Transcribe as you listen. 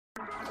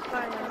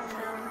High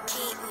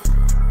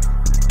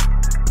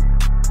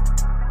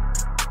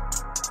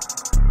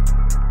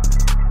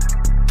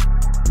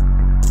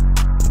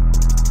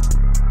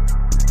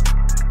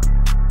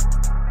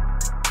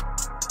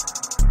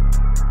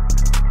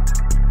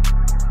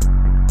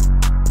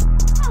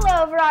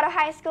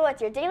School,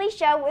 it's your daily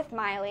show with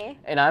Miley.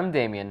 And I'm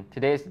Damien.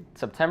 Today is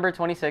September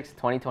 26,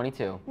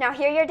 2022. Now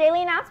here are your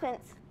daily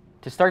announcements.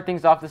 To start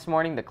things off this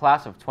morning, the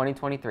class of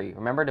 2023.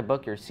 Remember to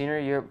book your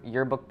senior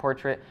yearbook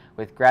portrait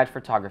with grad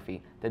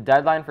photography. The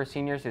deadline for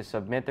seniors to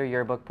submit their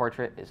yearbook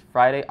portrait is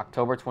Friday,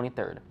 October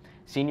 23rd.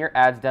 Senior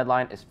ads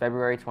deadline is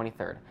February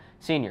 23rd.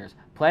 Seniors,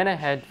 plan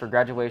ahead for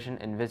graduation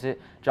and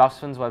visit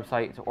Jocelyn's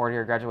website to order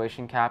your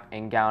graduation cap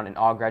and gown and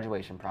all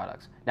graduation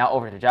products. Now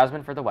over to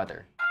Jasmine for the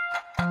weather.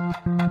 Good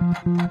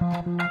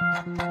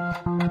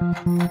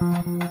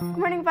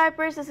morning,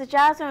 Vipers. This is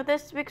Jasmine with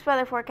this week's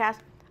weather forecast.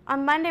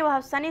 On Monday, we'll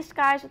have sunny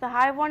skies with a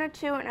high of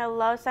 102 and a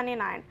low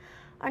 79.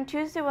 On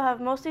Tuesday, we'll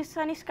have mostly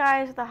sunny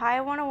skies with a high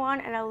of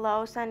 101 and a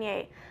low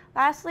 78.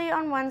 Lastly,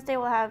 on Wednesday,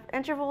 we'll have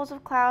intervals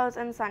of clouds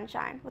and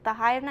sunshine with a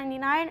high of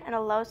 99 and a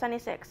low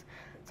 76.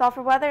 That's all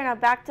for weather. Now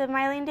back to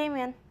Miley and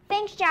Damien.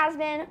 Thanks,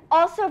 Jasmine.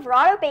 Also,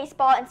 Verado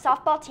baseball and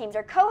softball teams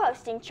are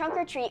co-hosting Trunk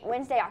or Treat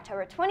Wednesday,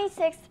 October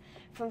 26th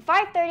from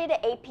 5:30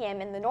 to 8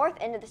 p.m. in the north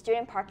end of the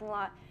student parking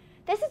lot.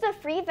 This is a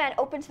free event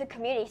open to the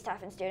community,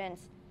 staff, and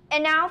students.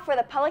 And now for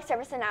the public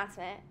service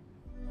announcement.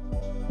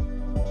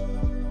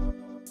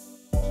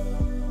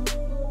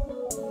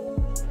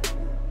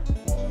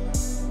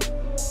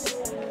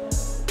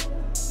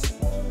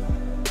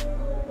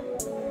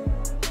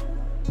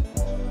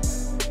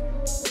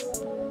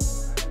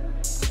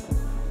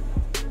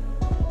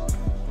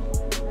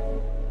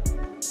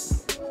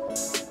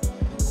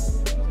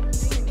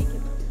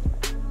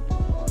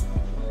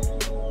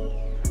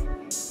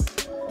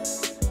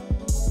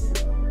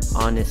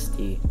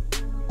 Honesty.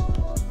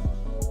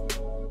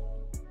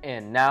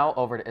 And now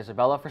over to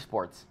Isabella for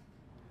sports.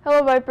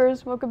 Hello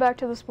Vipers, welcome back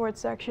to the sports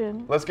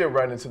section. Let's get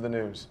right into the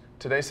news.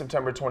 Today,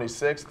 September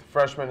 26th,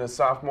 freshman and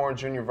sophomore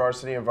junior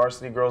varsity and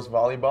varsity girls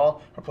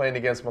volleyball are playing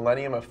against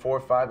Millennium at 4,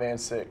 5, and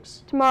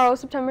 6. Tomorrow,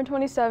 September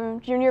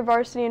 27th, junior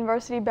varsity and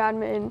varsity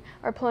badminton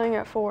are playing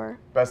at 4.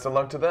 Best of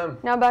luck to them.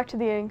 Now back to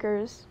the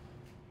anchors.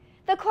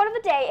 The quote of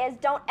the day is,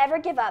 don't ever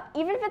give up.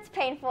 Even if it's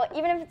painful,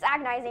 even if it's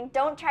agonizing,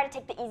 don't try to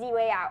take the easy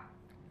way out.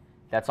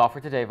 That's all for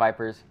today,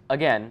 Vipers.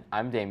 Again,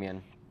 I'm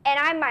Damien. And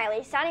I'm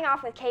Miley, signing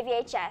off with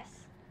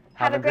KVHS.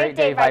 Have a great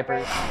day,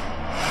 Vipers.